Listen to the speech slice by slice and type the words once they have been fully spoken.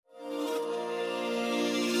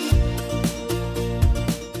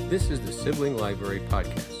This is the Sibling Library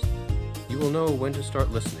Podcast. You will know when to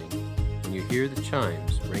start listening when you hear the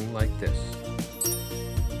chimes ring like this.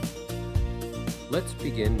 Let's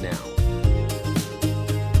begin now.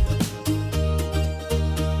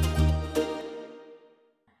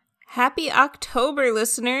 Happy October,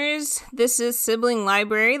 listeners! This is Sibling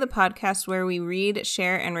Library, the podcast where we read,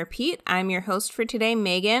 share, and repeat. I'm your host for today,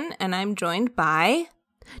 Megan, and I'm joined by...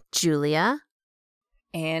 Julia.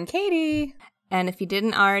 And Katie. And if you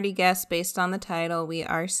didn't already guess based on the title, we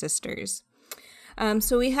are sisters.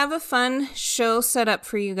 So we have a fun show set up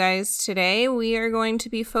for you guys today. We are going to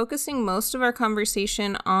be focusing most of our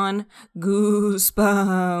conversation on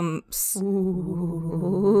Goosebumps.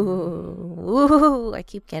 Ooh, I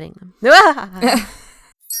keep getting them.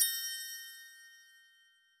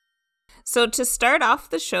 So to start off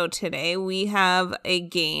the show today, we have a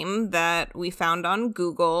game that we found on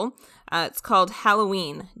Google. It's called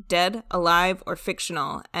Halloween, Dead, Alive, or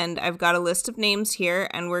Fictional. And I've got a list of names here,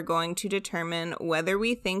 and we're going to determine whether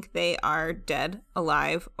we think they are dead,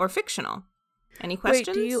 alive, or fictional. Any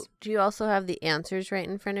questions? Wait, do you also have the answers right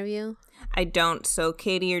in front of you? I don't, so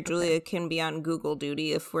Katie or Julia can be on Google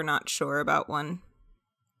duty if we're not sure about one.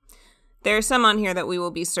 There are some on here that we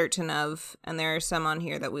will be certain of, and there are some on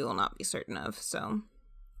here that we will not be certain of, so.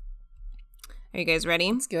 Are you guys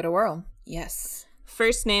ready? Let's give it a whirl. Yes.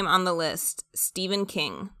 First name on the list, Stephen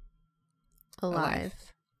King. Alive.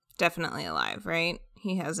 Definitely alive, right?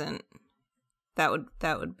 He hasn't. That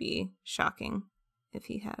would be shocking if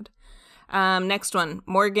he had. Next one,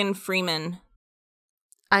 Morgan Freeman.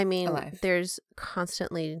 I mean, Alive. There's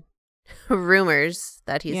constantly rumors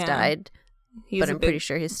that he's died, but I'm pretty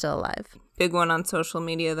sure he's still alive. Big one on social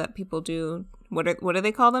media that people do. What do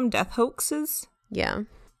they call them? Death hoaxes? Yeah.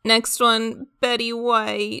 Next one, Betty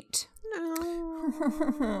White.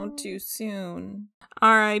 Oh, too soon.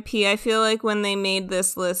 R.I.P. I feel like when they made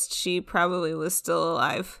this list, she probably was still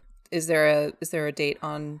alive. Is there a date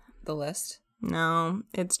on the list? No,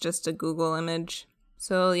 it's just a Google image.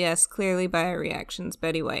 So yes, clearly by our reactions,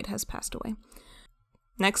 Betty White has passed away.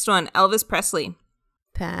 Next one, Elvis Presley.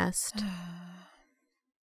 Passed.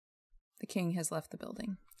 The king has left the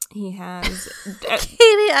building. He has.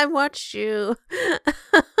 Katie, I watched you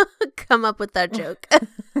come up with that joke.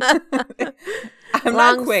 I'm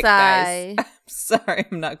not quick, guys. I'm sorry,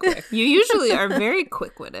 I'm not quick. You usually are very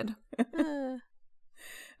quick-witted.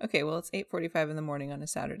 Okay, well, it's 8:45 in the morning on a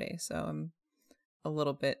Saturday, so I'm a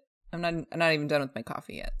little bit. I'm not even done with my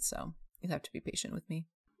coffee yet, so you'll have to be patient with me.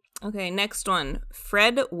 Okay, next one,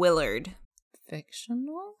 Fred Willard.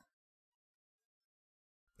 Fictional?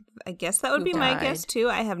 I guess that would be my guess too.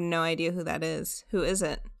 I have no idea who that is. Who is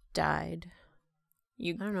it? Died.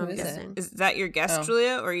 I don't know. Who is it? Is that your guess,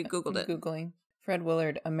 Julia, or you Googled it? Googling. Fred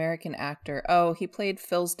Willard, American actor. Oh, he played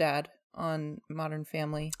Phil's dad on Modern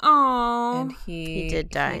Family. Oh, And he did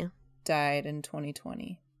die. He died in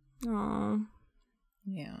 2020. Oh.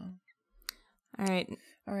 Yeah. All right.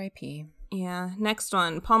 R.I.P. Yeah. Next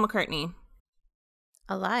one, Paul McCartney.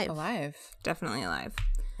 Alive. Definitely alive.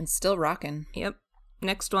 And still rocking. Yep.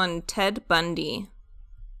 Next one, Ted Bundy.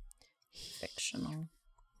 Fictional.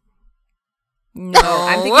 No. Oh,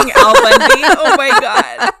 I'm thinking Al Bundy. Oh my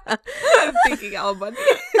god. I'm thinking Al Bundy.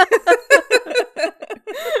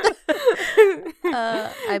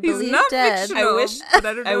 I believe not dead. fictional, but I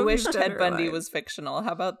don't know I if wish he's dead Ted or Bundy alive. was fictional.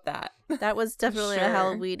 How about that? That was definitely Sure. a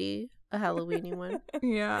Halloweeny one.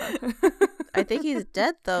 Yeah. I think he's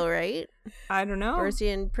dead though, right? I don't know. Or is he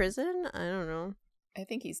in prison? I don't know. I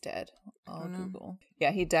think he's dead. I'll know. Google.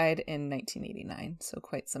 Yeah, he died in 1989, so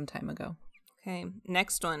quite some time ago. Okay.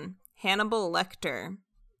 Next one, Hannibal Lecter.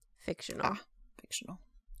 Fictional. Fictional.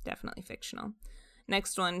 Definitely fictional.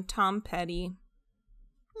 Next one, Tom Petty.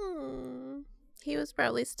 He was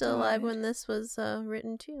probably still alive when this was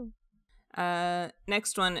written too.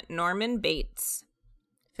 Next one, Norman Bates.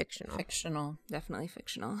 Fictional. Fictional. Definitely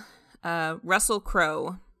fictional. Russell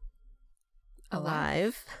Crowe.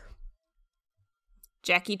 Alive.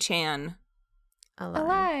 Jackie Chan.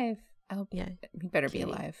 Alive. Oh, Yeah. he better be Katie.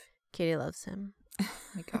 alive. Katie loves him. Oh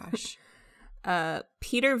my gosh.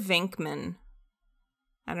 Peter Venkman.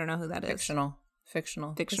 I don't know who that is. Fictional.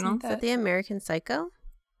 Fictional? Isn't Is that the American Psycho?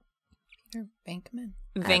 Peter Venkman?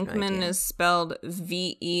 I have no Venkman idea. is spelled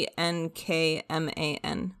Venkman.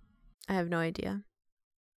 I have no idea.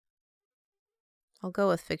 I'll go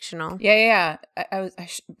with fictional. Yeah.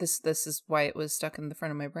 This is why it was stuck in the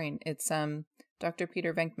front of my brain. It's Dr.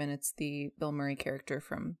 Peter Venkman. It's the Bill Murray character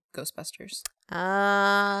from Ghostbusters.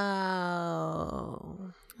 Oh.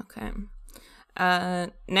 Okay.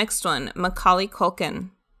 Next one, Macaulay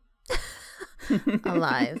Culkin.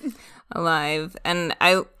 Alive. alive. And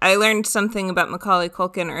I learned something about Macaulay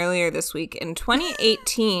Culkin earlier this week. In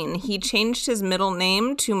 2018, he changed his middle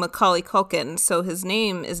name to Macaulay Culkin, so his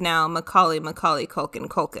name is now Macaulay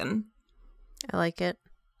Culkin. I like it.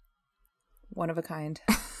 One of a kind.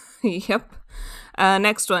 Yep.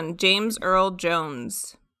 Next one, James Earl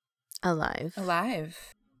Jones. Alive.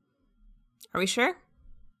 Are we sure?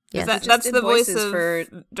 Yes. That's the voice voices of for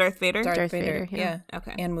Darth Vader? Darth Vader, yeah.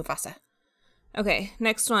 Okay. And Mufasa. Okay,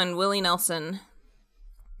 next one, Willie Nelson.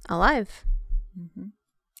 Alive. Mm-hmm.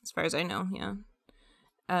 As far as I know, yeah.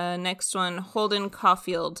 Next one, Holden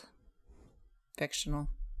Caulfield. Fictional.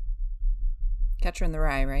 Catcher in the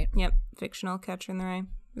Rye, right? Yep, fictional Catcher in the Rye.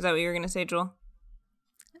 Is that what you were going to say, Joel?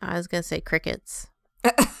 I was going to say crickets.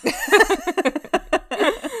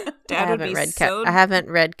 Dad would be so... I haven't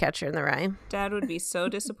read Catcher in the Rye. Dad would be so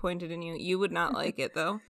disappointed in you. You would not like it,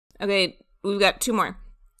 though. Okay, we've got two more.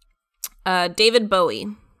 David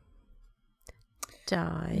Bowie.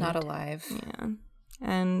 Died. Not alive. Yeah.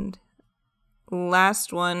 And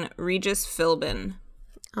last one, Regis Philbin.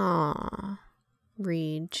 Aw.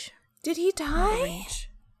 Reg. Did he die?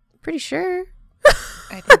 Pretty sure.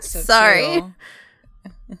 I think so. Sorry. Too.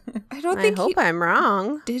 I hope I'm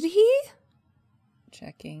wrong. Did he?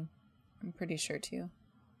 Checking. I'm pretty sure too.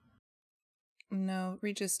 No,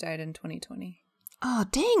 Regis died in 2020. Oh,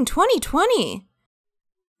 dang, 2020.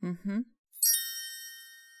 Mm-hmm.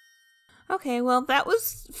 Okay, well, that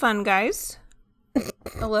was fun, guys.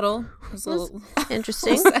 A little. It was a little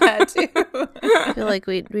interesting. sad too. I feel like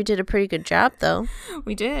we did a pretty good job, though.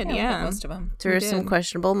 We did, We yeah. got most of them. There were some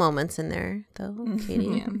questionable moments in there, though,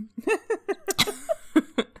 Katie. Yeah.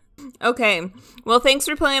 Okay, well, thanks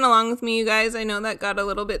for playing along with me, you guys. I know that got a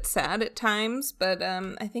little bit sad at times, but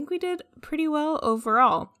I think we did pretty well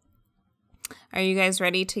overall. Are you guys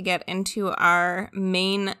ready to get into our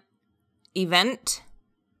main event?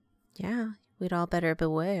 Yeah, we'd all better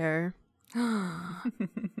beware.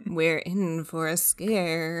 We're in for a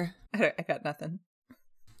scare. I got nothing.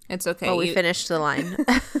 It's okay. Oh, we finished the line.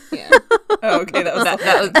 Yeah. Oh, okay.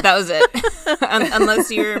 That was it.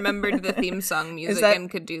 Unless you remembered the theme song music and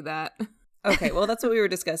could do that. Okay, well, that's what we were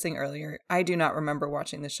discussing earlier. I do not remember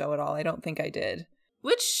watching the show at all. I don't think I did.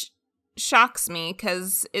 Which shocks me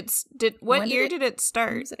because what year did it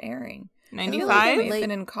start? When was it airing? 95? I may have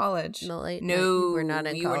been in college. No, you were not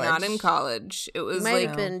in college. You were not in college. It was might like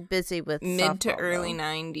have been busy with mid to softball, early though.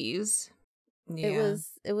 90s. Yeah.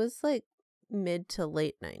 It was like mid to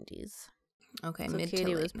late 90s. Okay, So mid to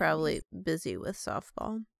Katie late was probably busy with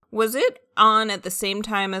softball. Was it on at the same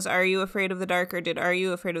time as Are You Afraid of the Dark, or did Are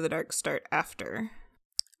You Afraid of the Dark start after?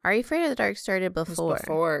 Are You Afraid of the Dark started It was before.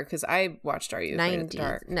 before, because I watched Are You Afraid of the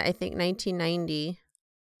Dark? I think 1990.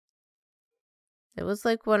 It was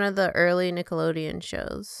like one of the early Nickelodeon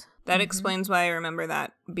shows. That explains why I remember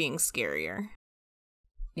that being scarier.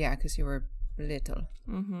 Yeah, because you were little.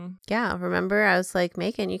 Mm-hmm. Yeah, remember? I was like,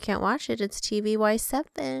 Megan, you can't watch it. It's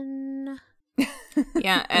TVY7.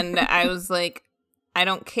 Yeah, and I was like, I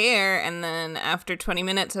don't care. And then after 20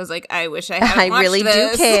 minutes, I was like, I wish I hadn't watched really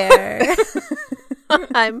this. do care.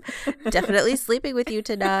 I'm definitely sleeping with you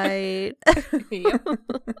tonight. Yep.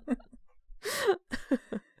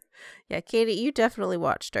 Yeah, Katie, you definitely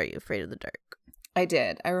watched Are You Afraid of the Dark? I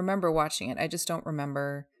did. I remember watching it. I just don't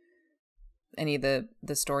remember any of the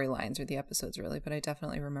storylines or the episodes really, but I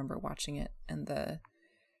definitely remember watching it. And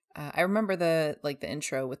I remember the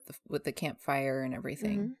intro with the campfire and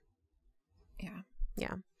everything. Mm-hmm.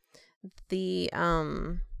 Yeah.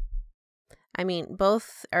 I mean,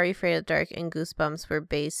 both Are You Afraid of the Dark and Goosebumps were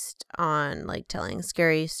based on like telling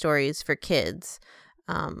scary stories for kids.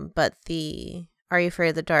 But the Are You Afraid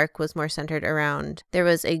of the Dark was more centered around, there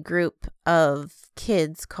was a group of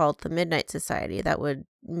kids called the Midnight Society that would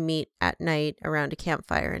meet at night around a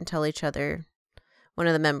campfire and tell each other, one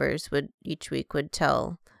of the members would each week would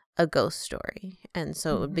tell a ghost story. And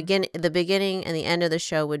so it would begin, the beginning and the end of the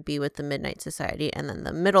show would be with the Midnight Society, and then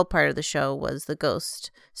the middle part of the show was the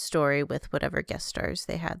ghost story with whatever guest stars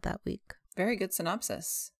they had that week. Very good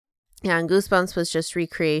synopsis. Yeah, and Goosebumps was just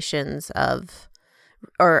recreations of,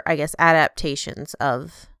 or I guess adaptations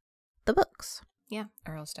of the books. Yeah.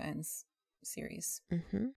 R.L. Stein's series.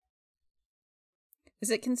 Mm-hmm.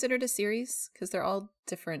 Is it considered a series? Because they're all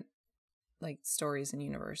different like stories and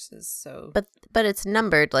universes. So, But it's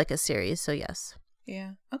numbered like a series, so yes.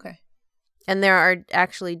 yeah. Okay. And there are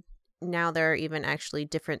even actually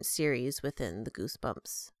different series within the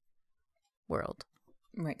Goosebumps world.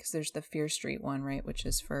 Right, because there's the Fear Street one, right, which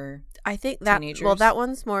is for I think that teenagers. that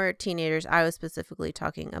one's more teenagers. I was specifically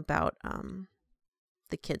talking about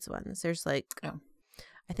the kids ones. There's like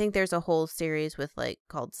I think there's a whole series with like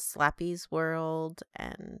called Slappy's World,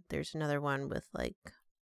 and there's another one with like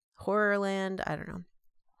Horrorland. I don't know.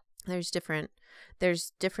 There's different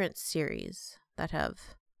series that have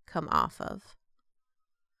come off of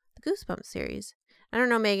the Goosebumps series. I don't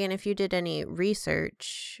know, Megan, if you did any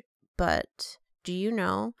research, but do you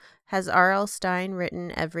know, has R.L. Stine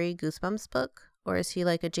written every Goosebumps book? Or is he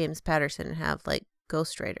like a James Patterson and have like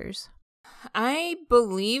ghostwriters? I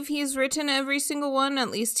believe he's written every single one. At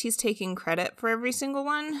least he's taking credit for every single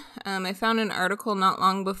one. I found an article not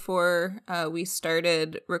long before we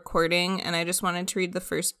started recording, and I just wanted to read the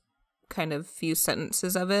first kind of few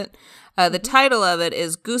sentences of it. The title of it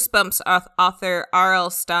is Goosebumps author R.L.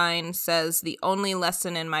 Stine says the only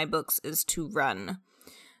lesson in my books is to run,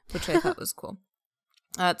 which I thought was cool.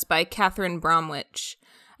 It's by Catherine Bromwich.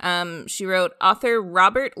 She wrote, author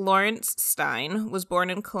Robert Lawrence Stine was born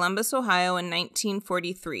in Columbus, Ohio in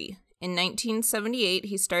 1943. In 1978,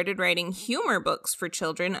 he started writing humor books for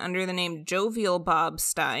children under the name Jovial Bob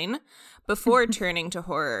Stine before turning to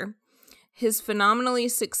horror. His phenomenally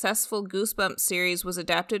successful Goosebumps series was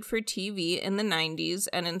adapted for TV in the 90s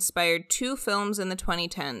and inspired 2 films in the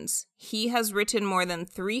 2010s. He has written more than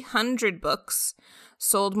 300 books,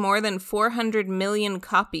 sold more than 400 million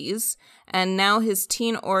copies, and now his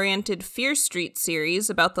teen-oriented Fear Street series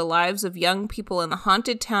about the lives of young people in the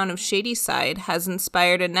haunted town of Shadyside has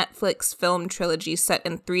inspired a Netflix film trilogy set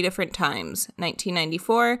in 3 different times,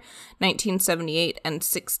 1994, 1978, and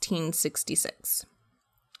 1666.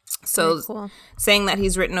 So Very cool. Saying that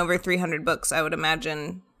he's written over 300 books, I would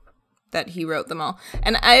imagine that he wrote them all.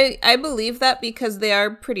 And I believe that because they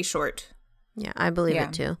are pretty short. Yeah, I believe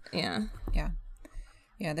it too. Yeah.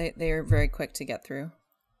 Yeah, they are very quick to get through.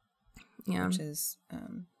 Yeah. Which is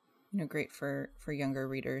great for younger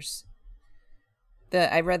readers.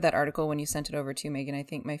 I read that article when you sent it over to Megan. I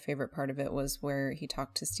think my favorite part of it was where he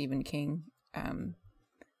talked to Stephen King.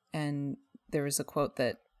 And there was a quote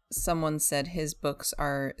that someone said his books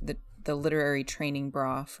are the literary training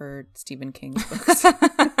bra for Stephen King's books.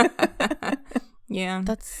 Yeah.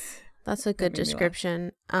 That's a good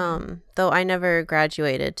description. Though I never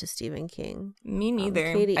graduated to Stephen King. Me neither.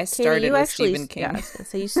 I started with Stephen King. Yeah,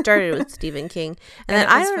 so you started with Stephen King. And then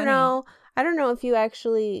I don't know if you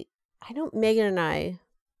actually, I know Megan and I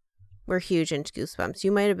were huge into Goosebumps.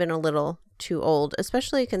 You might have been a little too old,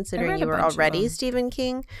 especially considering you were already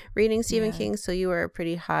reading Stephen King, so you were a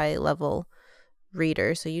pretty high level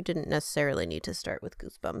reader, so you didn't necessarily need to start with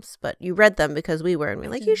Goosebumps, but you read them because we were, and we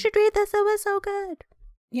were like, you should read this, it was so good.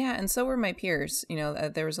 Yeah, and so were my peers.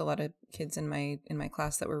 There was a lot of kids in my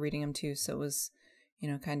class that were reading them too, so it was,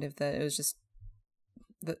 kind of it was just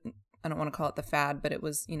I don't want to call it the fad, but it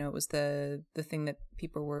was, it was the thing that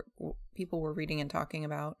people were reading and talking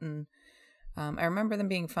about, and I remember them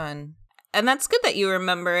being fun. And that's good that you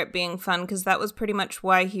remember it being fun, because that was pretty much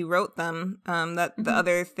why he wrote them. The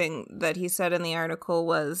other thing that he said in the article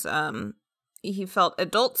was he felt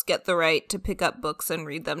adults get the right to pick up books and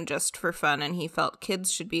read them just for fun, and he felt kids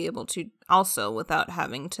should be able to also without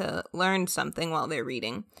having to learn something while they're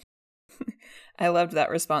reading. I loved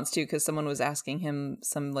that response too, because someone was asking him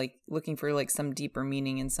looking for some deeper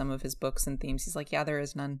meaning in some of his books and themes. He's like, yeah, there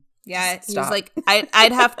is none. Yeah, he was like,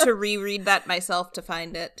 I'd have to reread that myself to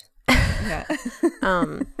find it. Yeah.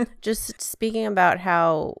 Just speaking about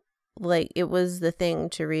how it was the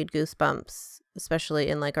thing to read Goosebumps, especially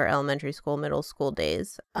in our elementary school, middle school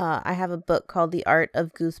days. I have a book called The Art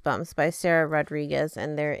of Goosebumps by Sarah Rodriguez,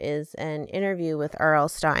 and there is an interview with R.L.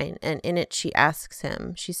 Stine, and in it she asks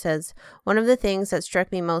him, she says, one of the things that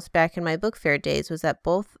struck me most back in my book fair days was that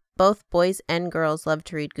both boys and girls loved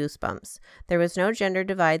to read Goosebumps. There was no gender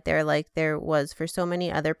divide there like there was for so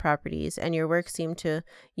many other properties, and your work seemed to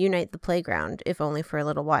unite the playground, if only for a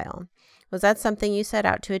little while. Was that something you set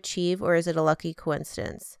out to achieve, or is it a lucky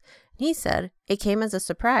coincidence? He said, it came as a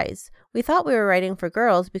surprise. We thought we were writing for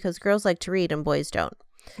girls because girls like to read and boys don't.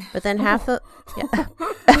 But then half the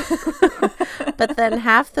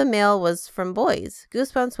mail was from boys.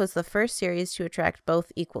 Goosebumps was the first series to attract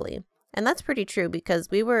both equally. And that's pretty true,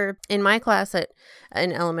 because we were, in my class in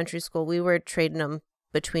elementary school, we were trading them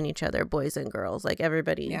between each other, boys and girls,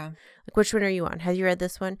 everybody. Yeah. Which one are you on? Have you read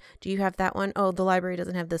this one? Do you have that one? Oh, the library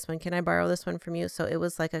doesn't have this one. Can I borrow this one from you? So it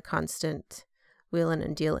was a constant wheeling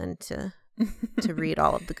and dealing to read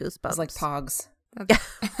all of the Goosebumps. It was like Pogs.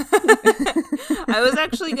 I was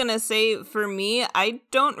actually going to say, for me, I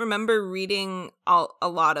don't remember reading a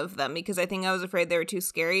lot of them because I think I was afraid they were too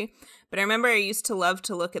scary. But I remember I used to love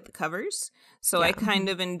to look at the covers. So I kind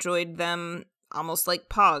of enjoyed them almost like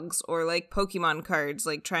Pogs or like Pokemon cards,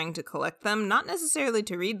 like trying to collect them, not necessarily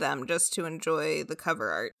to read them, just to enjoy the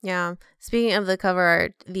cover art. Yeah. Speaking of the cover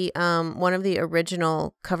art, the one of the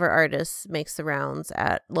original cover artists makes the rounds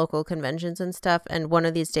at local conventions and stuff, and one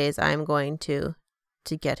of these days I'm going to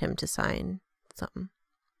get him to sign something.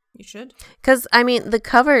 You should. Because, I mean, the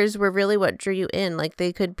covers were really what drew you in. Like,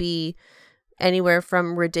 they could be anywhere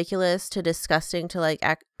from ridiculous to disgusting to, like,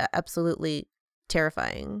 absolutely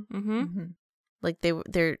terrifying. Mm-hmm. Like,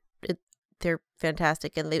 they're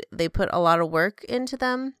fantastic, and they put a lot of work into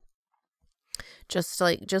them. Just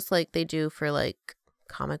like they do for, like,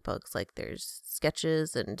 comic books. Like, there's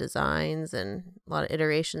sketches and designs and a lot of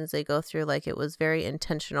iterations they go through. Like, it was very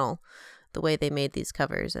intentional the way they made these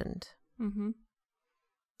covers, and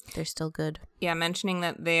they're still good. Yeah, mentioning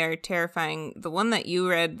that they are terrifying. The one that you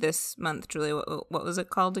read this month, Julie, what was it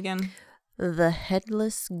called again? The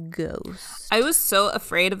Headless Ghost. I was so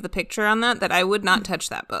afraid of the picture on that I would not touch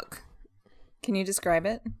that book. Can you describe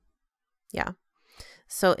it? Yeah.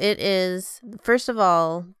 So it is, first of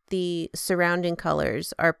all, the surrounding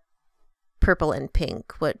colors are purple and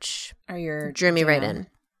pink, which drew me right in.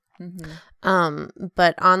 Mm-hmm.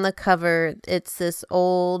 But on the cover, it's this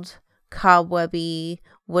old cobwebby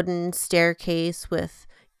wooden staircase with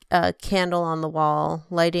a candle on the wall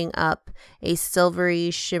lighting up a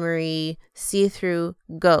silvery, shimmery, see-through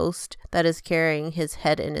ghost that is carrying his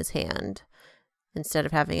head in his hand instead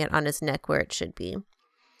of having it on his neck where it should be.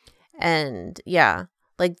 And yeah,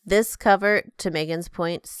 like this cover, to Megan's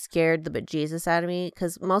point, scared the bejesus out of me,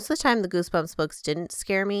 because most of the time the Goosebumps books didn't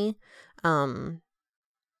scare me.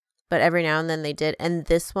 But every now and then they did. And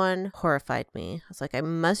this one horrified me. I was like, I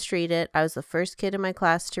must read it. I was the first kid in my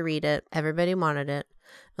class to read it. Everybody wanted it.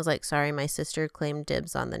 I was like, sorry, my sister claimed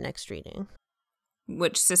dibs on the next reading.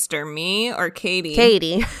 Which sister, me or Katie?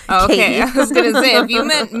 Katie. Oh, okay, Katie. I was going to say, if you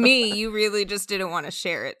meant me, you really just didn't want to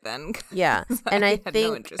share it then. Yeah. And I had think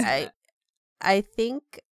no interest in that.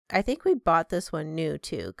 I think we bought this one new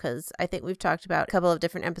too, because I think we've talked about a couple of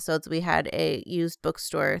different episodes. We had a used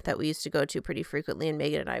bookstore that we used to go to pretty frequently, and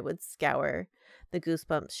Megan and I would scour the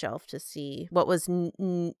Goosebumps shelf to see what was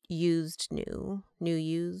used.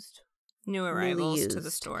 New arrivals to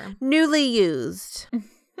the store. Newly used.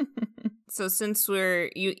 So since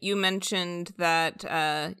you mentioned that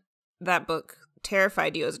that book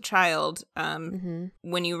terrified you as a child,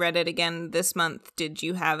 when you read it again this month, did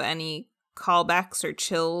you have any callbacks or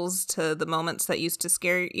chills to the moments that used to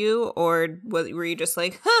scare you, or were you just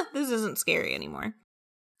like, this isn't scary anymore?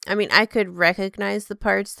 I mean, I could recognize the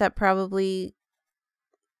parts that probably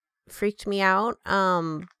freaked me out,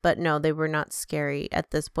 but no, they were not scary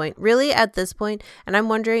at this point. Really, at this point, and I'm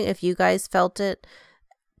wondering if you guys felt it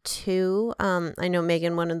too. I know,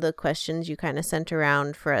 Megan, one of the questions you kind of sent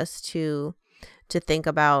around for us to think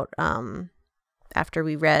about after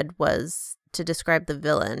we read was to describe the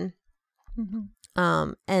villain.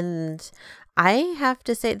 And I have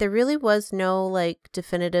to say there really was no like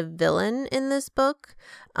definitive villain in this book,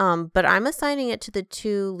 but I'm assigning it to the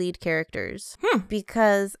two lead characters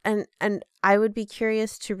because and I would be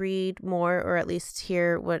curious to read more, or at least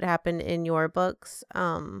hear what happened in your books.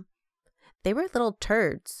 They were little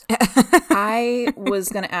turds. I was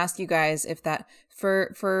going to ask you guys if that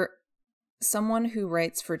for someone who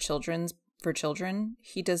writes for children,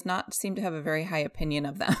 he does not seem to have a very high opinion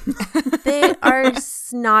of them. They are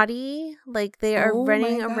snotty. Like, they are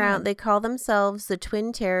running my God. around. They call themselves the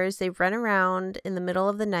Twin Terrors. They run around in the middle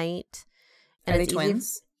of the night. Are they it's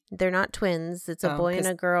twins? They're not twins. It's a boy and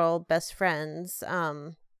 'cause- a girl, best friends.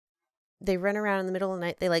 They run around in the middle of the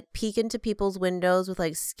night. They like peek into people's windows with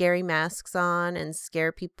like scary masks on and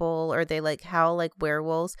scare people, or they like howl like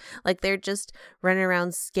werewolves. Like, they're just running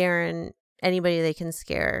around scaring anybody they can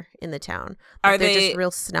scare in the town. Like, they're just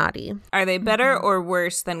real snotty. Are they better or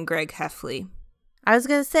worse than Greg Heffley? I was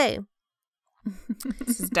gonna say,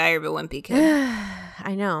 This is Dire of a Wimpy Kid.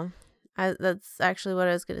 I know. That's actually what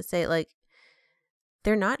I was gonna say. Like,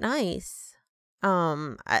 they're not nice.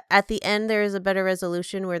 At the end, there is a better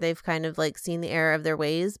resolution where they've kind of like seen the error of their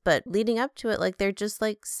ways, but leading up to it, like, they're just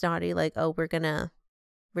like snotty. Like, oh, we're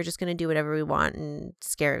just gonna do whatever we want and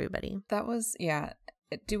scare everybody. That was, yeah.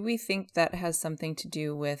 Do we think that has something to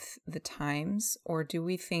do with the times, or do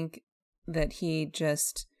we think that he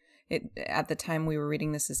just, at the time we were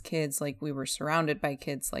reading this as kids, like, we were surrounded by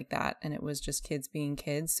kids like that, and it was just kids being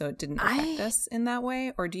kids, so it didn't affect us in that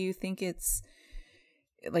way? Or do you think it's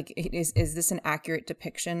like, is this an accurate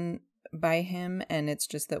depiction by him, and it's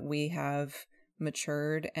just that we have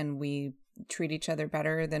matured and we treat each other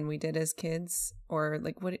better than we did as kids? Or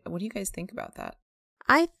like, what do you guys think about that?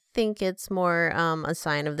 I think it's more a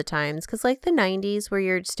sign of the times, because like the 90s where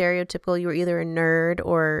you're stereotypical, you were either a nerd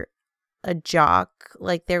or a jock.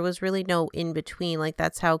 Like there was really no in between. Like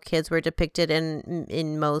that's how kids were depicted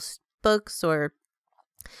in most books or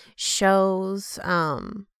shows.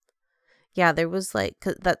 Yeah, there was like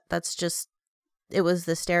that's just, it was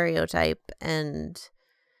the stereotype, and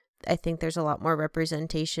I think there's a lot more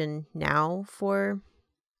representation now for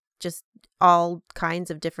just all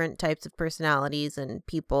kinds of different types of personalities and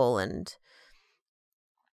people, and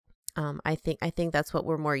I think that's what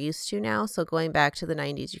we're more used to now. So going back to the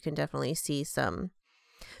 90s, you can definitely see some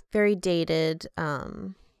very dated,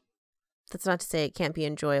 that's not to say it can't be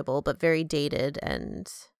enjoyable, but very dated and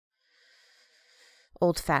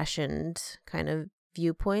old-fashioned kind of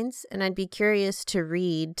viewpoints. And I'd be curious to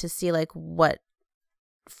read to see like what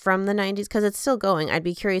from the 90s, because it's still going. I'd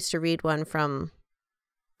be curious to read one from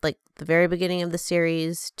like the very beginning of the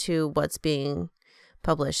series to what's being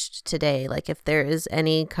published today, like if there is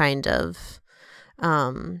any kind of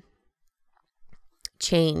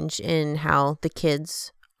change in how the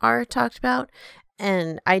kids are talked about.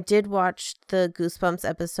 And I did watch the Goosebumps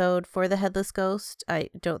episode for the Headless Ghost. I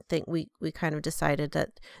don't think we kind of decided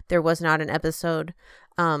that there was not an episode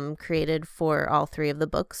created for all three of the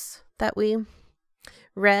books that we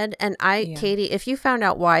read. And Katie, if you found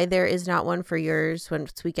out why there is not one for yours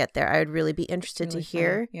once we get there, I would really be interested to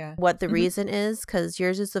hear what the reason is, because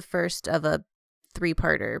yours is the first of a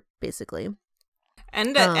 3-parter basically,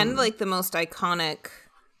 and like the most iconic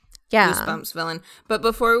Goosebumps villain. But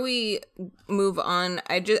before we move on,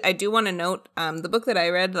 I do want to note the book that I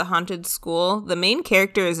read, The Haunted School, the main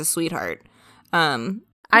character is a sweetheart.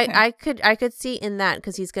 I could see in that,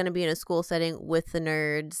 because he's going to be in a school setting with the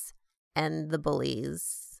nerds and the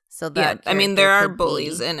bullies. So that I mean, there are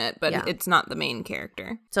bullies in it, but it's not the main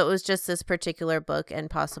character. So it was just this particular book, and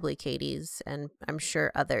possibly Katie's, and I'm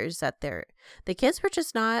sure others, that the kids were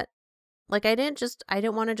just not like, I didn't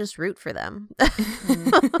want to just root for them.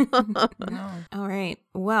 No. All right.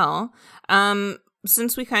 Well,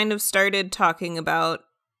 since we kind of started talking about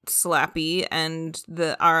Slappy and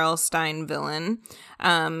the R.L. Stine villain,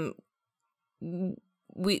 I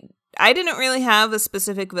didn't really have a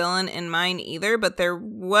specific villain in mind either, but there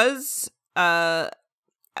was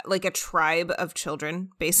like a tribe of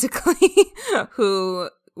children, basically, who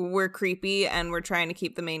were creepy and were trying to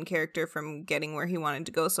keep the main character from getting where he wanted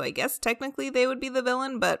to go. So I guess technically they would be the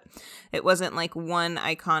villain, but it wasn't like one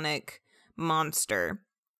iconic monster.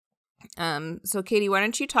 So Katie, why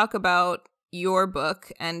don't you talk about your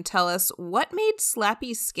book and tell us what made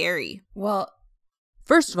Slappy scary? Well,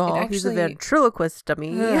 first of all, he's a ventriloquist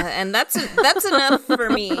dummy. And that's enough for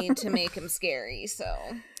me to make him scary. So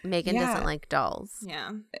Megan doesn't like dolls.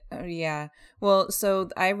 Yeah. Yeah. Well, so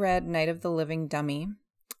I read Night of the Living Dummy,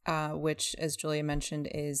 which, as Julia mentioned,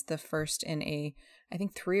 is the first in a, I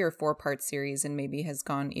think, 3 or 4-part series, and maybe has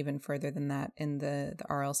gone even further than that in the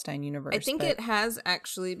R.L. Stine universe. I think it has,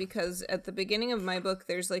 actually, because at the beginning of my book,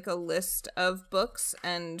 there's like a list of books,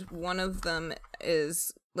 and one of them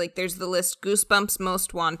is like, there's the list Goosebumps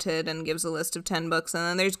Most Wanted, and gives a list of 10 books, and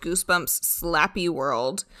then there's Goosebumps Slappy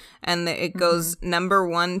World, and it goes number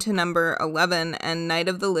 1 to number 11, and Night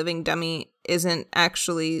of the Living Dummy isn't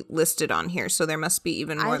actually listed on here, so there must be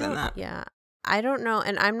even more than that. Yeah, I don't know,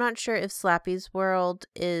 and I'm not sure if Slappy's World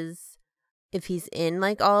is, if he's in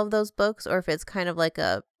like all of those books, or if it's kind of like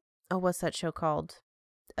a, what's that show called?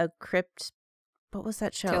 A crypt. What was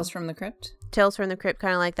that show? Tales from the Crypt,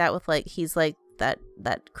 kind of like that, with like, he's like that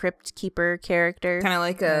crypt keeper character, kind of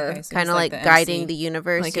like kind of like guiding the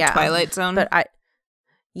universe, like a Twilight Zone. But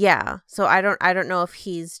so I don't know if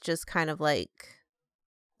he's just kind of like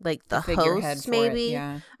the host, maybe.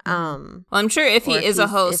 Well, I'm sure if he is a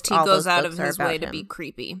host, he goes out of his way to be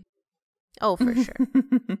creepy. Oh, for sure.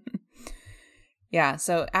 Yeah.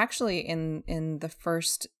 So actually, in the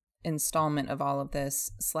first installment of all of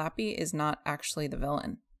this, Slappy is not actually the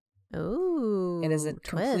villain. Ooh, it is a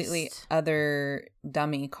completely other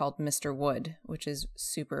dummy called Mr. Wood, which is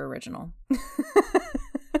super original.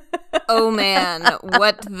 Oh man,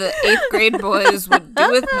 what the 8th grade boys would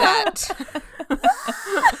do with that.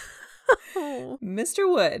 Mr.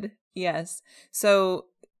 Wood, yes. So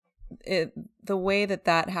the way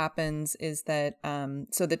that happens is that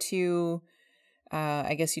so the two,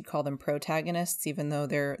 I guess you'd call them protagonists, even though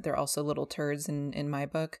they're also little turds in my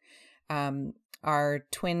book, are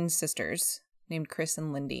twin sisters named Chris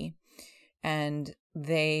and Lindy, and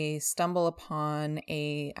they stumble upon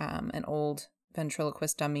an old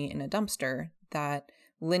ventriloquist dummy in a dumpster that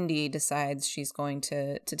Lindy decides she's going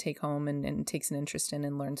to take home and takes an interest in,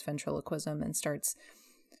 and learns ventriloquism and starts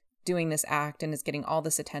doing this act and is getting all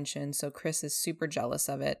this attention. So Chris is super jealous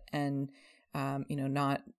of it and,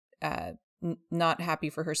 not happy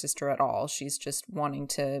for her sister at all. She's just wanting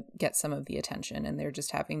to get some of the attention, and they're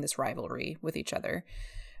just having this rivalry with each other.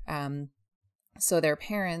 So their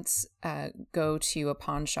parents go to a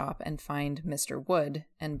pawn shop and find Mr. Wood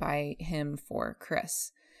and buy him for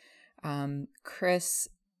Chris. Chris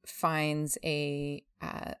finds a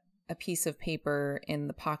piece of paper in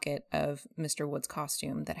the pocket of Mr. Wood's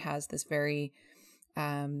costume that has this very,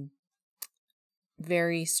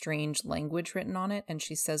 very strange language written on it, and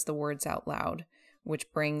she says the words out loud,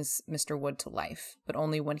 which brings Mr. Wood to life, but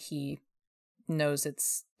only when he knows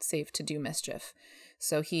it's safe to do mischief.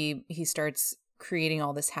 So he starts creating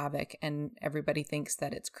all this havoc, and everybody thinks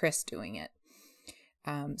that it's Chris doing it.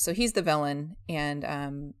 So he's the villain,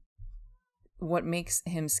 and what makes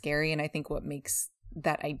him scary, and I think what makes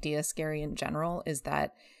that idea scary in general, is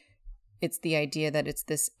that it's the idea that it's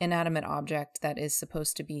this inanimate object that is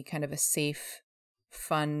supposed to be kind of a safe,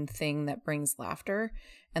 fun thing that brings laughter,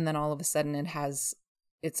 and then all of a sudden it has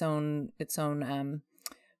its own will,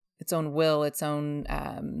 its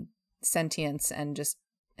own sentience, and just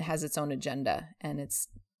has its own agenda, and it's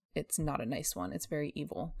not a nice one. It's very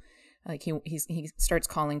evil. Like he starts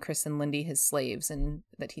calling Chris and Lindy his slaves, and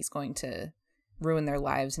that he's going to ruin their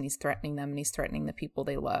lives, and he's threatening them, and he's threatening the people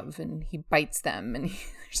they love, and he bites them, and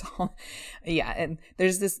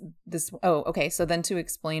there's this so then to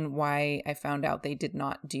explain why I found out they did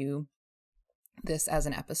not do this as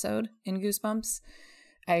an episode in Goosebumps,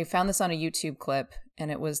 I found this on a YouTube clip, and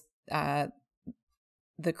it was the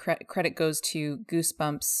credit goes to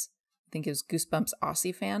Goosebumps. I think it was Goosebumps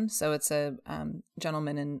Aussie fan. So it's a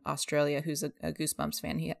gentleman in Australia who's a Goosebumps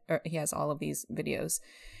fan. He has all of these videos.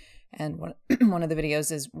 And one of the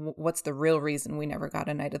videos is, what's the real reason we never got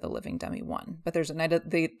a Night of the Living Dummy 1? But there's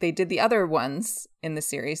they did the other ones in the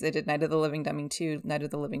series. They did Night of the Living Dummy 2, Night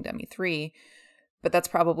of the Living Dummy 3. But that's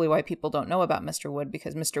probably why people don't know about Mr. Wood,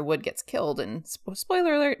 because Mr. Wood gets killed, and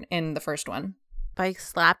spoiler alert, in the first one. By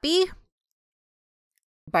Slappy?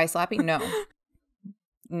 By Slappy? No.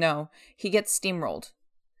 No. He gets steamrolled,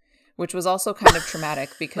 which was also kind of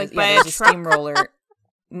traumatic because there's a steamroller.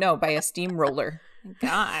 No, by a steamroller.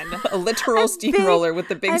 God. A literal steamroller with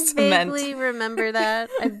the big cement. I vaguely remember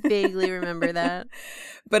that.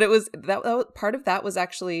 But it was that part of that was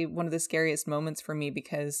actually one of the scariest moments for me,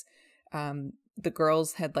 because the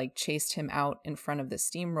girls had like chased him out in front of the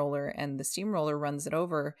steamroller, and the steamroller runs it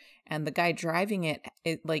over, and the guy driving it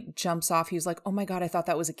like jumps off. He was like, "Oh my God, I thought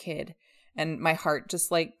that was a kid." And my heart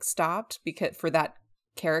just like stopped for that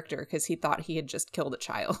character, because he thought he had just killed a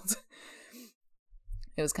child.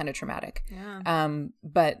 It was kind of traumatic. Yeah.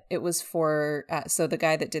 But it was for so the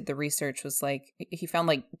guy that did the research was like, he found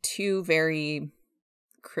like two very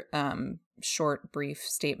short, brief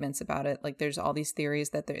statements about it. Like, there's all these theories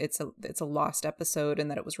that it's a lost episode,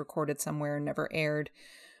 and that it was recorded somewhere and never aired,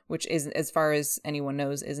 which is, as far as anyone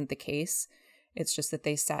knows, isn't the case. It's just that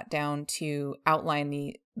they sat down to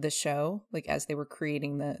outline the show, like as they were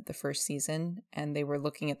creating the first season, and they were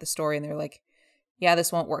looking at the story, and they're like, yeah,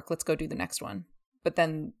 this won't work. Let's go do the next one. But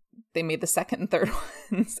then they made the second and third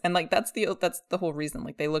ones, and like that's the whole reason.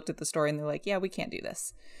 Like, they looked at the story and they're like, yeah, we can't do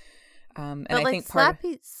this. And but I like think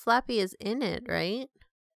Slappy is in it, right?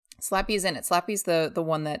 Slappy's in it. Slappy's the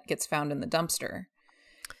one that gets found in the dumpster,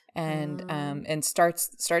 and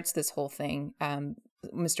starts this whole thing.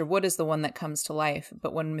 Mr. Wood is the one that comes to life,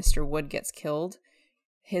 but when Mr. Wood gets killed,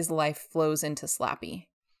 his life flows into Slappy,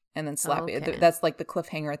 and then Slappy. That's like the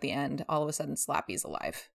cliffhanger at the end. All of a sudden, Slappy's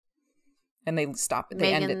alive. And they stop it.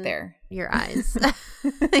 They end it there. Your eyes.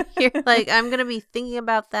 You're like, I'm going to be thinking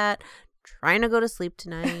about that, trying to go to sleep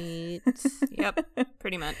tonight. Yep,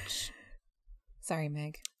 pretty much. Sorry,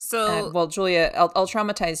 Meg. So, well, Julia, I'll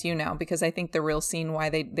traumatize you now, because I think the real scene why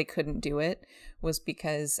they couldn't do it was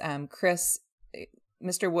because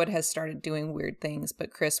Mr. Wood has started doing weird things, but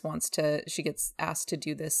Chris she gets asked to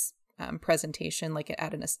do this presentation, like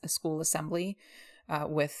at a school assembly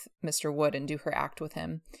with Mr. Wood, and do her act with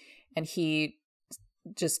him. And he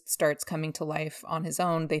just starts coming to life on his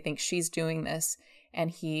own. They think she's doing this. And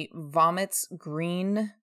he vomits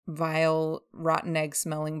green, vile, rotten egg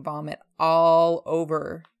smelling vomit all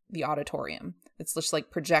over the auditorium. It's just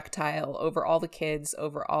like projectile over all the kids,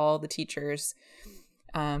 over all the teachers.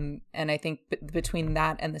 And I think between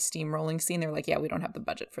that and the steamrolling scene, they're like, yeah, we don't have the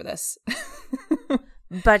budget for this.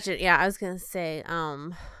 Budget. Yeah, I was going to say,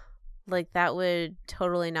 like, that would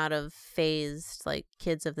totally not have phased like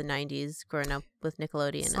kids of the 90s growing up with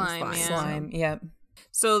Nickelodeon and slime. Yeah. Slime, yep.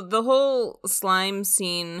 So the whole slime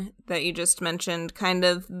scene that you just mentioned, kind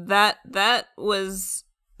of that was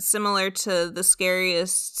similar to the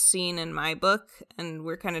scariest scene in my book, and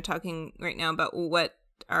we're kind of talking right now about what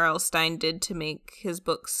R.L. Stine did to make his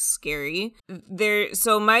books scary.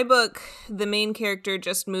 So my book, the main character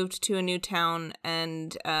just moved to a new town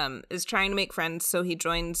and is trying to make friends, so he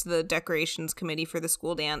joins the decorations committee for the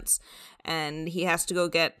school dance, and he has to go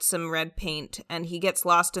get some red paint, and he gets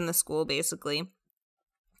lost in the school, basically.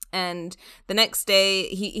 And the next day,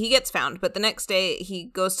 he gets found, but the next day he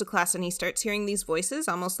goes to class and he starts hearing these voices,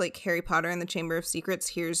 almost like Harry Potter in the Chamber of Secrets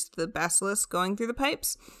hears the basilisk going through the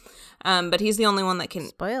pipes. But he's the only one that can...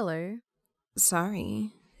 Spoiler.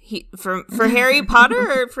 Sorry. For Harry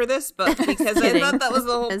Potter or for this book? Because I thought that was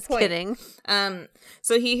the whole point. Kidding.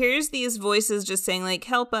 So he hears these voices just saying, like,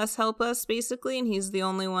 help us, basically, and he's the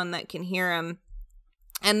only one that can hear him.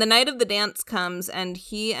 And the night of the dance comes, and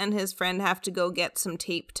he and his friend have to go get some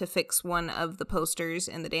tape to fix one of the posters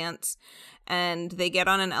in the dance. And they get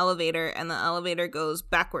on an elevator, and the elevator goes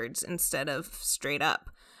backwards instead of straight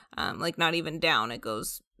up. Like, not even down. It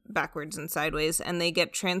goes backwards and sideways. And they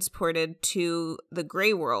get transported to the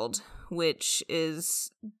Grey World, which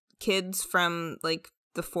is kids from, like,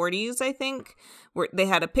 the 40s, I think, where they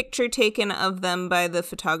had a picture taken of them by the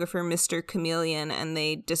photographer Mr. Chameleon, and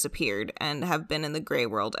they disappeared and have been in the Grey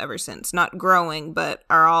World ever since. Not growing, but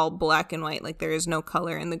are all black and white, like there is no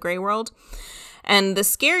color in the Grey World. And the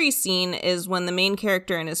scary scene is when the main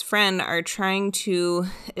character and his friend are trying to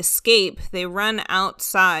escape. They run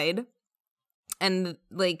outside, and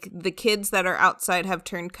like the kids that are outside have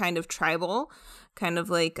turned kind of tribal, kind of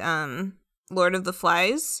like Lord of the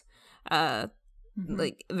Flies,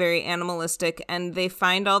 like very animalistic, and they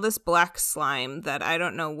find all this black slime that I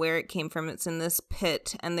don't know where it came from. It's in this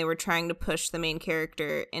pit, and they were trying to push the main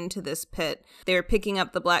character into this pit. They were picking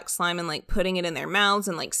up the black slime and like putting it in their mouths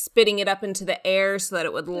and like spitting it up into the air so that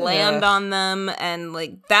it would land on them, and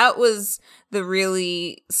like that was the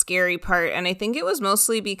really scary part. And I think it was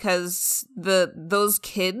mostly because those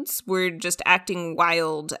kids were just acting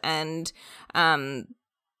wild and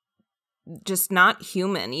just not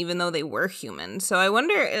human, even though they were human. So I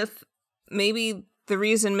wonder if maybe the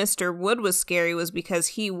reason Mr. Wood was scary was because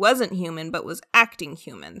he wasn't human but was acting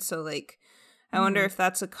human. So like I wonder if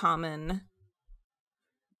that's a common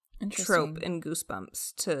trope in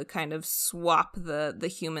Goosebumps, to kind of swap the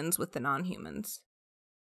humans with the non-humans.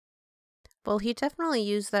 Well, he definitely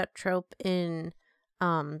used that trope in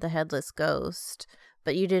The Headless Ghost,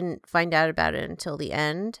 but you didn't find out about it until the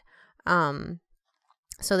end.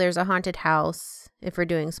 So there's a haunted house. If we're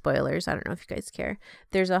doing spoilers, I don't know if you guys care.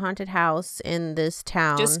 There's a haunted house in this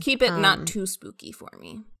town. Just keep it not too spooky for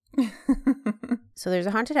me. So there's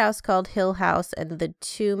a haunted house called Hill House, and the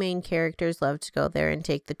two main characters love to go there and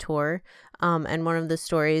take the tour. And one of the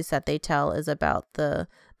stories that they tell is about the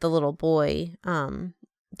little boy,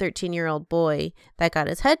 13-year-old boy that got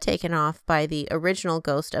his head taken off by the original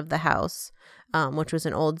ghost of the house, which was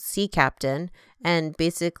an old sea captain. And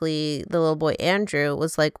basically the little boy Andrew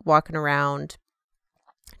was like walking around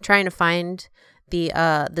trying to find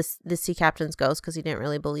the sea captain's ghost because he didn't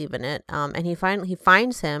really believe in it. And he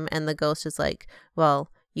finds him, and the ghost is like, well,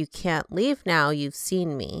 you can't leave now, you've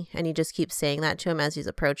seen me. And he just keeps saying that to him as he's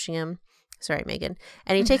approaching him. Sorry, Megan.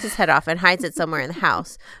 And he takes his head off and hides it somewhere in the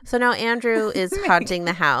house. So now Andrew is haunting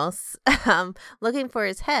the house, looking for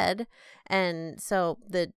his head. And so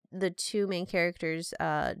the two main characters,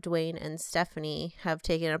 Dwayne and Stephanie, have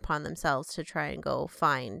taken it upon themselves to try and go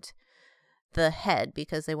find the head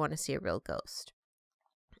because they want to see a real ghost.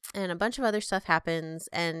 And a bunch of other stuff happens,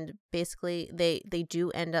 and basically they do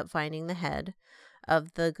end up finding the head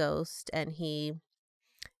of the ghost, and he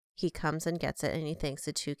comes and gets it, and he thanks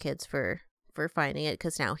the two kids for finding it,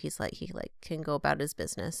 because now he can go about his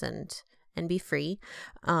business and be free.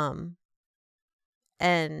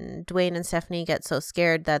 And Dwayne and Stephanie get so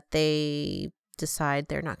scared that they decide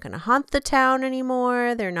they're not going to haunt the town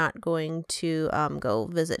anymore. They're not going to go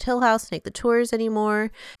visit Hill House, make the tours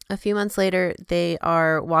anymore. A few months later, they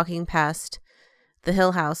are walking past the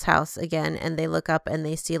Hill house again, and they look up and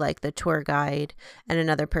they see like the tour guide and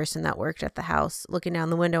another person that worked at the house looking down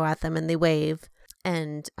the window at them, and they wave.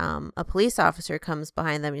 And a police officer comes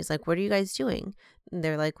behind them, and he's like, what are you guys doing? And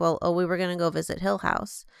they're like, we were going to go visit Hill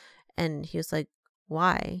House. And he was like,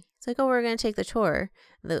 why? It's like, we're going to take the tour.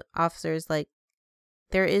 The officer's like,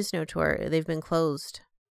 there is no tour. They've been closed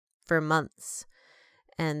for months.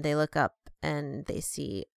 And they look up and they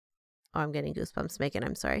see, I'm getting goosebumps, Megan,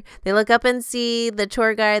 I'm sorry. They look up and see the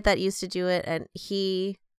tour guide that used to do it, and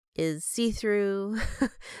he is see-through.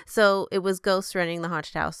 So it was ghosts running the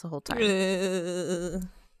haunted house the whole time.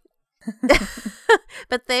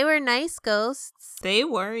 But they were nice ghosts. They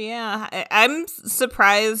were, yeah. I'm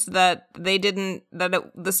surprised that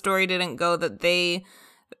the story didn't go that they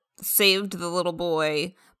saved the little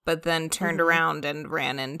boy, but then turned around and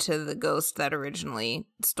ran into the ghost that originally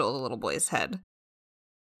stole the little boy's head.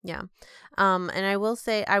 Yeah. And I will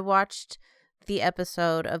say I watched the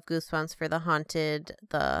episode of Goosebumps for the haunted,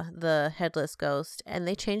 the headless ghost, and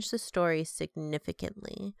they changed the story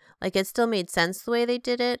significantly. Like, it still made sense the way they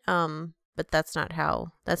did it, but that's not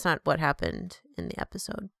what happened in the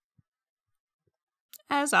episode.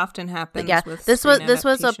 As often happens. But yeah, with this was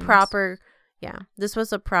a screen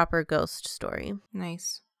proper ghost story.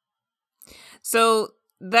 Nice. So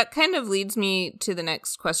that kind of leads me to the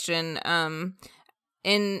next question.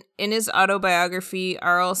 In his autobiography,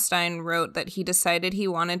 R.L. Stine wrote that he decided he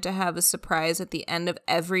wanted to have a surprise at the end of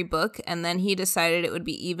every book, and then he decided it would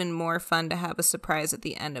be even more fun to have a surprise at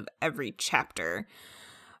the end of every chapter.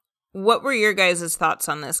 What were your guys' thoughts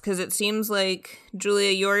on this? Because it seems like,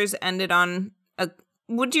 Julia, yours ended on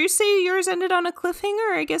would you say yours ended on a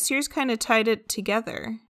cliffhanger? I guess yours kind of tied it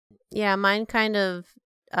together. Yeah, mine kind of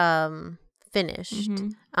finished.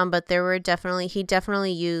 Mm-hmm. But he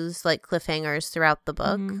definitely used like cliffhangers throughout the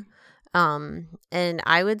book. Mm-hmm. And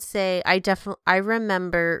I would say I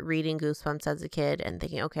remember reading Goosebumps as a kid and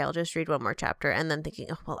thinking, okay, I'll just read one more chapter, and then thinking,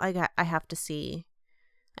 oh well, I have to see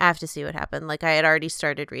what happened. Like, I had already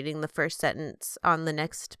started reading the first sentence on the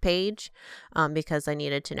next page, because I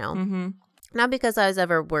needed to know. Mm-hmm. Not because I was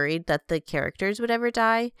ever worried that the characters would ever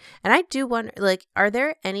die. And I do wonder, like, are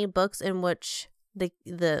there any books in which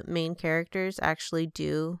the main characters actually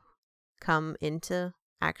do come into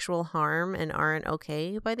actual harm and aren't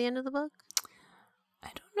okay by the end of the book? I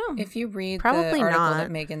don't know. If you read Probably the article not.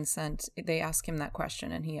 that Megan sent, they ask him that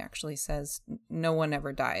question, and he actually says no one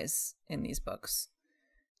ever dies in these books.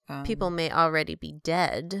 People may already be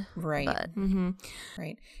dead, right? But Mm-hmm.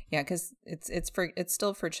 Right, yeah, because it's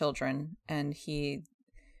still for children, and he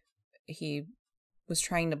was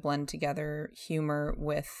trying to blend together humor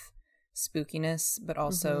with spookiness, but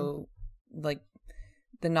also like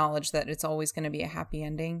the knowledge that it's always going to be a happy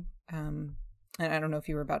ending. And I don't know if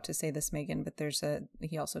you were about to say this, Megan, but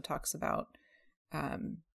he also talks about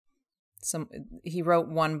he wrote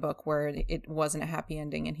one book where it wasn't a happy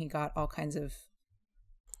ending, and he got all kinds of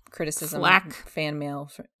criticism, flack, fan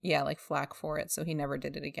mail, like flack for it. So he never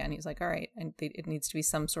did it again. He's like, all right, and it needs to be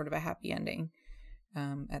some sort of a happy ending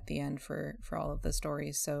at the end for all of the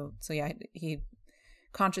stories. So yeah, he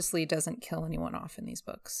consciously doesn't kill anyone off in these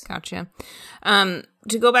books. Gotcha.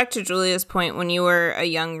 To go back to Julia's point, when you were a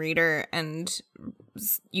young reader and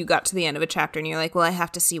you got to the end of a chapter and you're like, well, I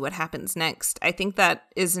have to see what happens next. I think that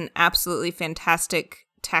is an absolutely fantastic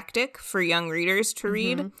tactic for young readers to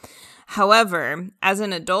read. However, as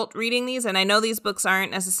an adult reading these, and I know these books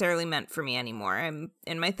aren't necessarily meant for me anymore. I'm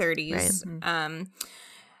in my 30s. Right.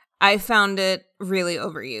 I found it really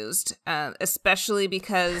overused, especially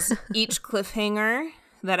because each cliffhanger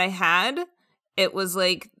that I had, it was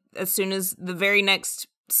like, as soon as the very next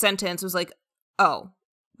sentence was like, oh,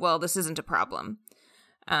 well, this isn't a problem.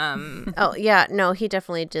 Oh, yeah. No, he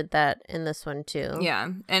definitely did that in this one, too. Yeah.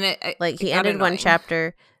 And he ended one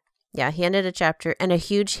chapter. Yeah, he ended a chapter, and a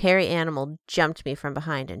huge hairy animal jumped me from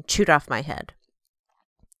behind and chewed off my head.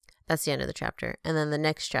 That's the end of the chapter. And then the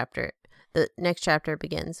next chapter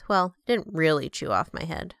begins, well, it didn't really chew off my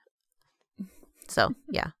head. So,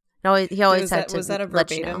 yeah. He always had to. Was that a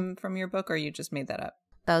verbatim from your book, or you just made that up?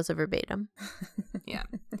 That was a verbatim. Yeah.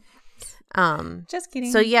 Just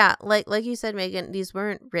kidding. So, yeah, like you said, Megan, these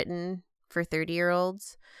weren't written for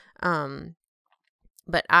 30-year-olds.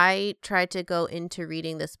 But I tried to go into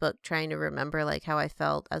reading this book trying to remember like how I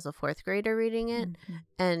felt as a fourth grader reading it.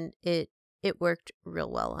 And it worked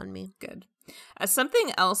real well on me. Good.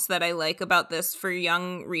 Something else that I like about this for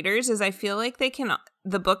young readers is I feel like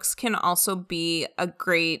the books can also be a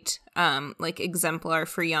great like exemplar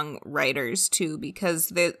for young writers too, because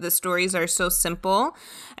the stories are so simple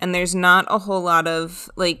and there's not a whole lot of,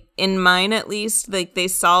 like, in mine at least, like they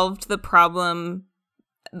solved the problem.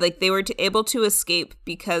 Like they were able to escape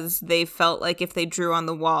because they felt like if they drew on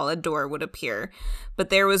the wall, a door would appear. But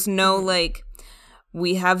there was no like,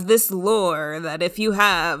 we have this lore that if you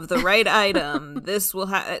have the right item, this will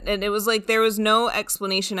happen. And it was like there was no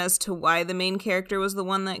explanation as to why the main character was the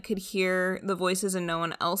one that could hear the voices and no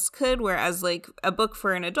one else could. Whereas like a book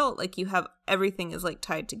for an adult, like you have everything is like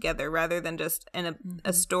tied together rather than just in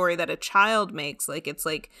a story that a child makes. Like it's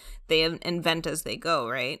like they invent as they go,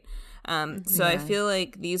 right? So I feel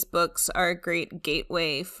like these books are a great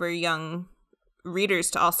gateway for young readers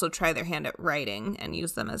to also try their hand at writing and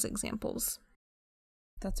use them as examples.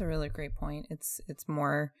 That's a really great point. It's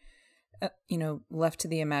more left to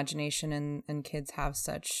the imagination, and kids have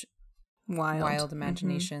such wild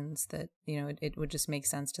imaginations that, it would just make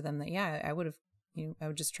sense to them that, yeah, I would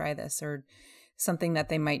just try this, or something that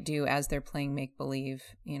they might do as they're playing make-believe,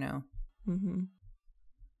 Mm-hmm.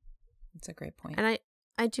 It's a great point. And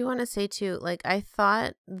I do want to say too, like, I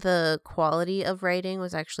thought the quality of writing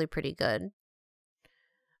was actually pretty good.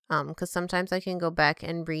 Because sometimes I can go back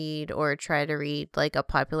and read or try to read like a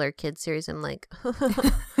popular kids series. I'm like,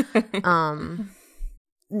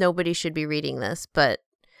 nobody should be reading this, but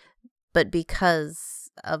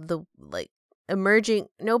because of the like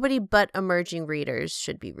nobody but emerging readers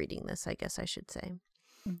should be reading this, I guess I should say.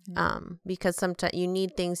 Mm-hmm. Because sometimes you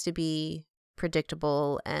need things to be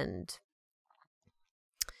predictable and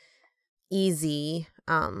easy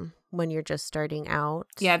when you're just starting out.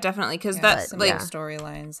 Yeah, definitely, because that's like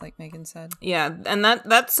storylines, like Megan said. Yeah, and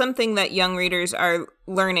that's something that young readers are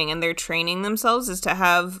learning, and they're training themselves, is to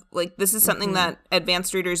have, like, this is something that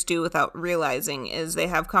advanced readers do without realizing, is they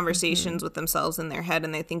have conversations with themselves in their head,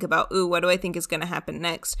 and they think about, ooh, what do I think is going to happen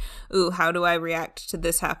next? Ooh, how do I react to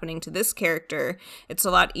this happening to this character? It's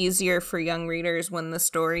a lot easier for young readers when the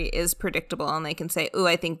story is predictable, and they can say, ooh,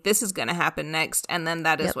 I think this is going to happen next, and then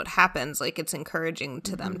that is what happens. Like, it's encouraging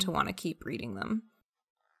to them to want to keep reading them.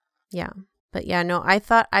 Yeah. But yeah, no, I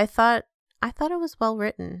thought it was well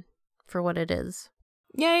written for what it is.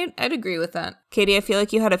 Yeah, I'd agree with that. Katie, I feel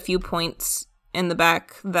like you had a few points in the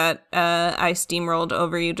back that I steamrolled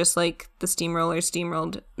over you, just like the steamroller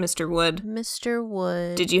steamrolled Mr. Wood. Mr.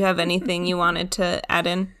 Wood. Did you have anything you wanted to add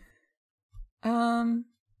in? I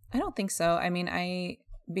don't think so. I mean,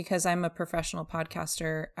 because I'm a professional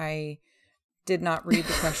podcaster, I did not read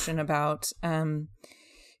the question about the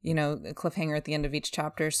cliffhanger at the end of each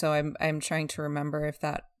chapter. So I'm trying to remember if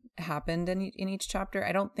that happened in each chapter.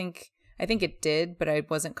 I think it did, but I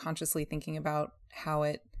wasn't consciously thinking about how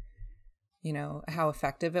it, how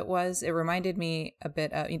effective it was. It reminded me a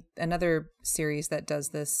bit of another series that does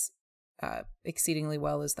this exceedingly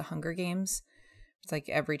well is The Hunger Games. It's like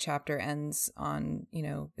every chapter ends on,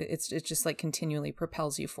 it's just like continually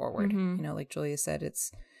propels you forward. Mm-hmm. Like Julia said,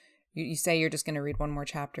 it's, you say you're just going to read one more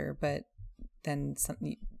chapter, but then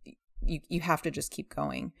something you have to just keep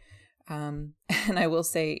going. And I will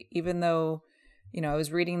say, even though, I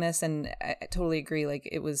was reading this and I totally agree. Like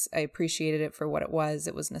I appreciated it for what it was.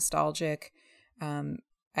 It was nostalgic.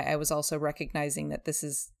 I was also recognizing that this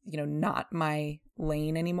is, not my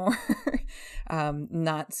lane anymore.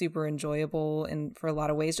 Not super enjoyable for a lot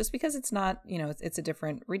of ways, just because it's not, it's a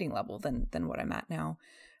different reading level than what I'm at now.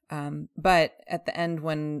 But at the end,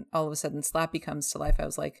 when all of a sudden Slappy comes to life, I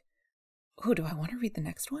was like, oh, do I want to read the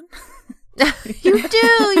next one? You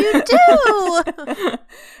do.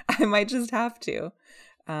 I might just have to.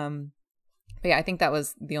 But yeah, I think that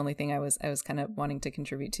was the only thing I was kind of wanting to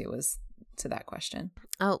contribute to that question.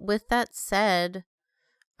 Oh, with that said,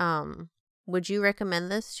 would you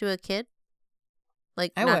recommend this to a kid?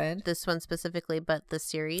 Like, I would. This one specifically, but the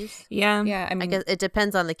series. Yeah. Yeah. I mean, I guess it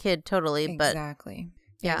depends on the kid totally, but exactly.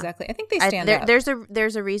 Yeah, exactly. I think they stand up.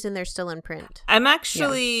 There's a reason they're still in print. I'm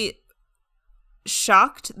actually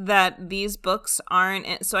shocked that these books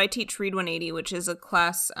aren't. So I teach Read 180, which is a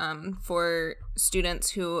class for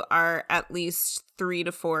students who are at least 3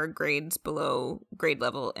 to 4 grades below grade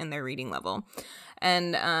level in their reading level.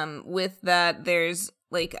 And with that, there's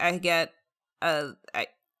like,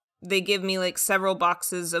 they give me like several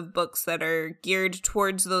boxes of books that are geared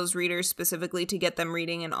towards those readers specifically to get them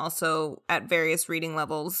reading, and also at various reading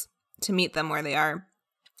levels to meet them where they are.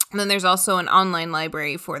 And then there's also an online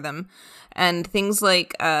library for them. And things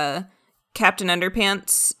like Captain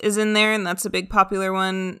Underpants is in there, and that's a big popular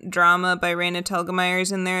one. Drama by Raina Telgemeier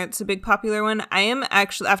is in there. It's a big popular one. I am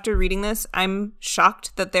actually, after reading this, I'm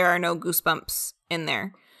shocked that there are no Goosebumps in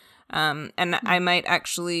there. And I might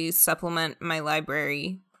actually supplement my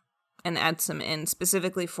library and add some in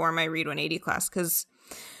specifically for my Read 180 class, because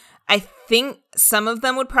I think some of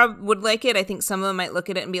them would like it. I think some of them might look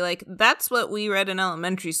at it and be like, that's what we read in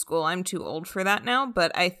elementary school. I'm too old for that now.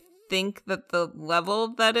 But I think that the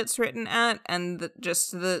level that it's written at and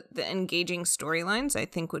the engaging storylines, I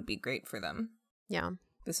think would be great for them. Yeah.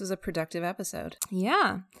 This was a productive episode.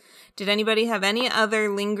 Yeah. Did anybody have any other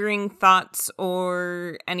lingering thoughts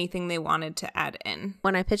or anything they wanted to add in?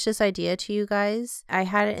 When I pitched this idea to you guys, I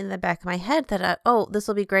had it in the back of my head that, this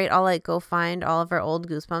will be great. I'll like go find all of our old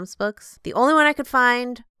Goosebumps books. The only one I could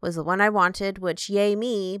find was the one I wanted, which yay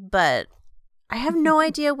me, but I have no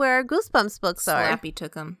idea where our Goosebumps books are. Slappy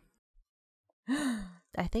took them.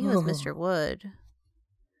 I think it was Mr. Wood.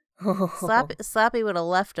 Slappy would have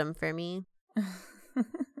left them for me.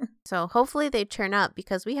 So hopefully they turn up,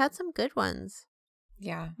 because we had some good ones.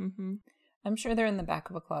 Yeah. Mm-hmm. I'm sure they're in the back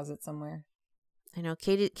of a closet somewhere. I know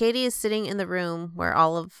Katie is sitting in the room where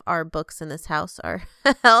all of our books in this house are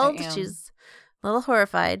held. She's a little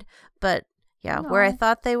horrified, but yeah, where I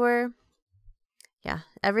thought they were, yeah,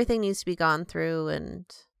 everything needs to be gone through and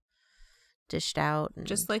dished out. And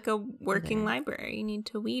just like a working library, you need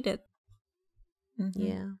to weed it.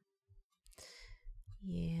 Yeah.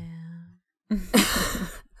 Yeah.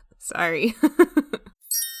 Sorry.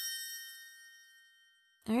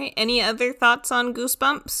 All right. Any other thoughts on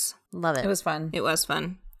Goosebumps? Love it. It was fun. It was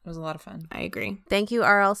fun. It was a lot of fun. I agree. Thank you,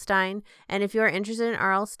 R.L. Stine. And if you're interested in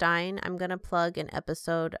R.L. Stine, I'm going to plug an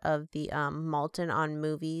episode of the Malton on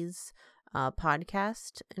Movies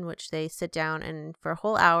podcast, in which they sit down and for a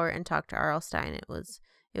whole hour and talk to R.L. Stine. It was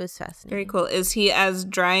fascinating. Very cool. Is he as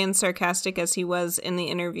dry and sarcastic as he was in the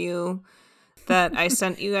interview that I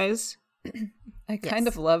sent you guys? I kind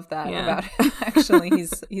of love that about him, actually.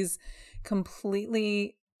 He's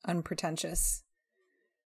completely unpretentious.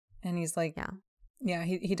 And he's like,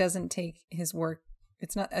 he doesn't take his work.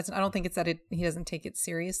 I don't think it's that he doesn't take it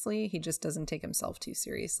seriously. He just doesn't take himself too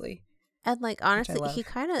seriously. And like, honestly,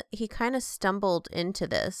 he kind of stumbled into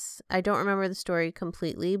this. I don't remember the story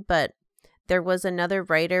completely, but there was another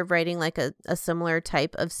writer writing like a similar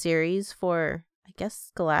type of series for, I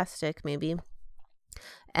guess, Scholastic maybe.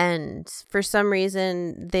 And for some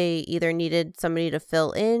reason, they either needed somebody to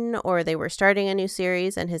fill in or they were starting a new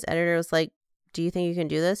series. And his editor was like, "Do you think you can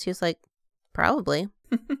do this?" He was like, "Probably."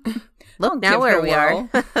 Look now where we are.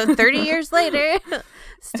 30 years later.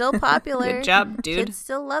 Still popular. Good job, dude. Kids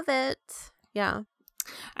still love it. Yeah.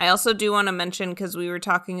 I also do want to mention, because we were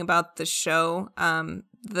talking about the show,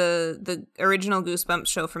 the original Goosebumps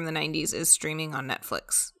show from the 90s is streaming on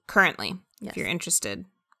Netflix currently, if you're interested.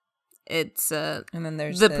 It's and then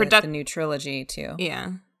there's the new trilogy too.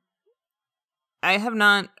 Yeah. I have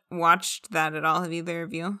not watched that at all. Have either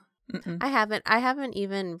of you? Mm-mm. I haven't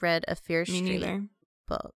even read a Fear Me Street neither.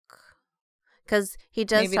 book. Because he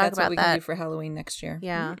does Maybe talk that's about what we that. can do for Halloween next year.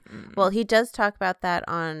 Yeah. Well, he does talk about that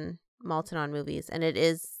on Malton on Movies, and it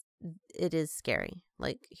is scary.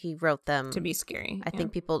 Like, he wrote them To be scary. I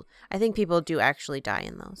think people do actually die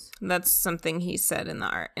in those. That's something he said in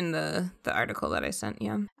the article that I sent.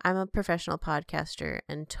 Yeah. I'm a professional podcaster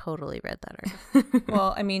and totally read that article.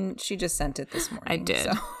 Well, I mean, she just sent it this morning. I did.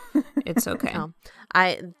 So. It's okay. Oh,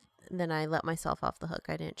 I let myself off the hook.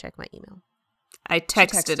 I didn't check my email. I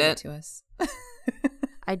texted it to us.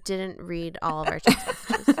 I didn't read all of our text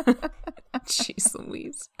messages. Jeez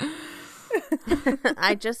Louise.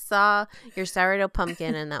 I just saw your sourdough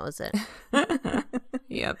pumpkin and that was it.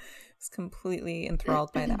 Yep. I was completely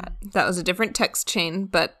enthralled by that. That was a different text chain,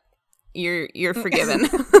 but you're forgiven.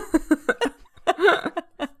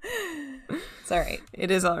 It's all right.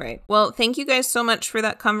 It is all right. Well, thank you guys so much for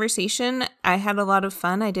that conversation. I had a lot of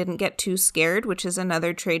fun. I didn't get too scared, which is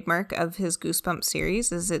another trademark of his Goosebumps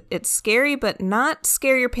series. It's scary, but not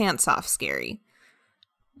scare your pants off scary.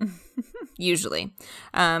 Usually.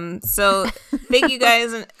 So thank you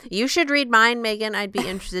guys. You should read mine, Megan. I'd be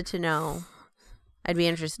interested to know. I'd be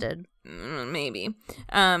interested. Maybe.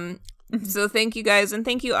 So thank you guys, and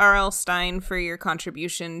thank you R.L. Stine for your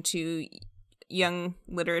contribution to young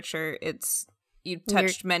literature. You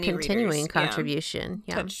touched many continuing readers. Contribution.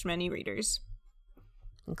 Yeah. Touched many readers,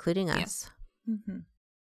 including us. Yes. Mm-hmm.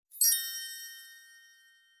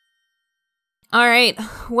 All right.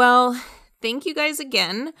 Well, thank you guys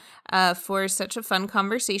again for such a fun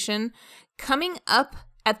conversation. Coming up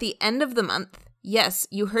at the end of the month, yes,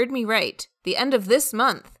 you heard me right, the end of this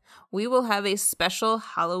month, we will have a special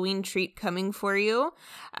Halloween treat coming for you.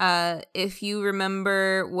 If you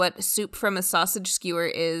remember what Soup from a Sausage Skewer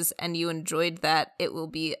is and you enjoyed that, it will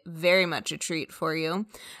be very much a treat for you.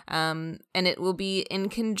 And it will be in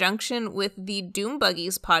conjunction with the Doom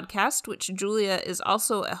Buggies podcast, which Julia is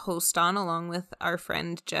also a host on, along with our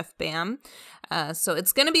friend Jeff Bam. So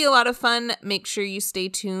it's going to be a lot of fun. Make sure you stay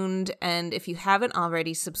tuned. And if you haven't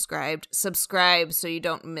already subscribe so you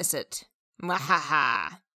don't miss it.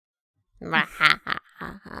 Mwahaha. All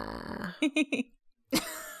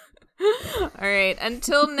right.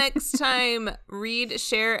 Until next time, read,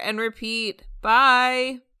 share, and repeat.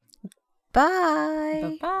 Bye.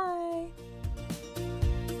 Bye. Bye-bye.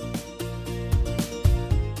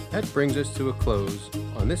 That brings us to a close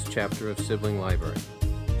on this chapter of Sibling Library.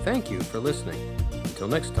 Thank you for listening. Until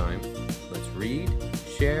next time, let's read,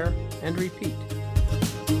 share, and repeat.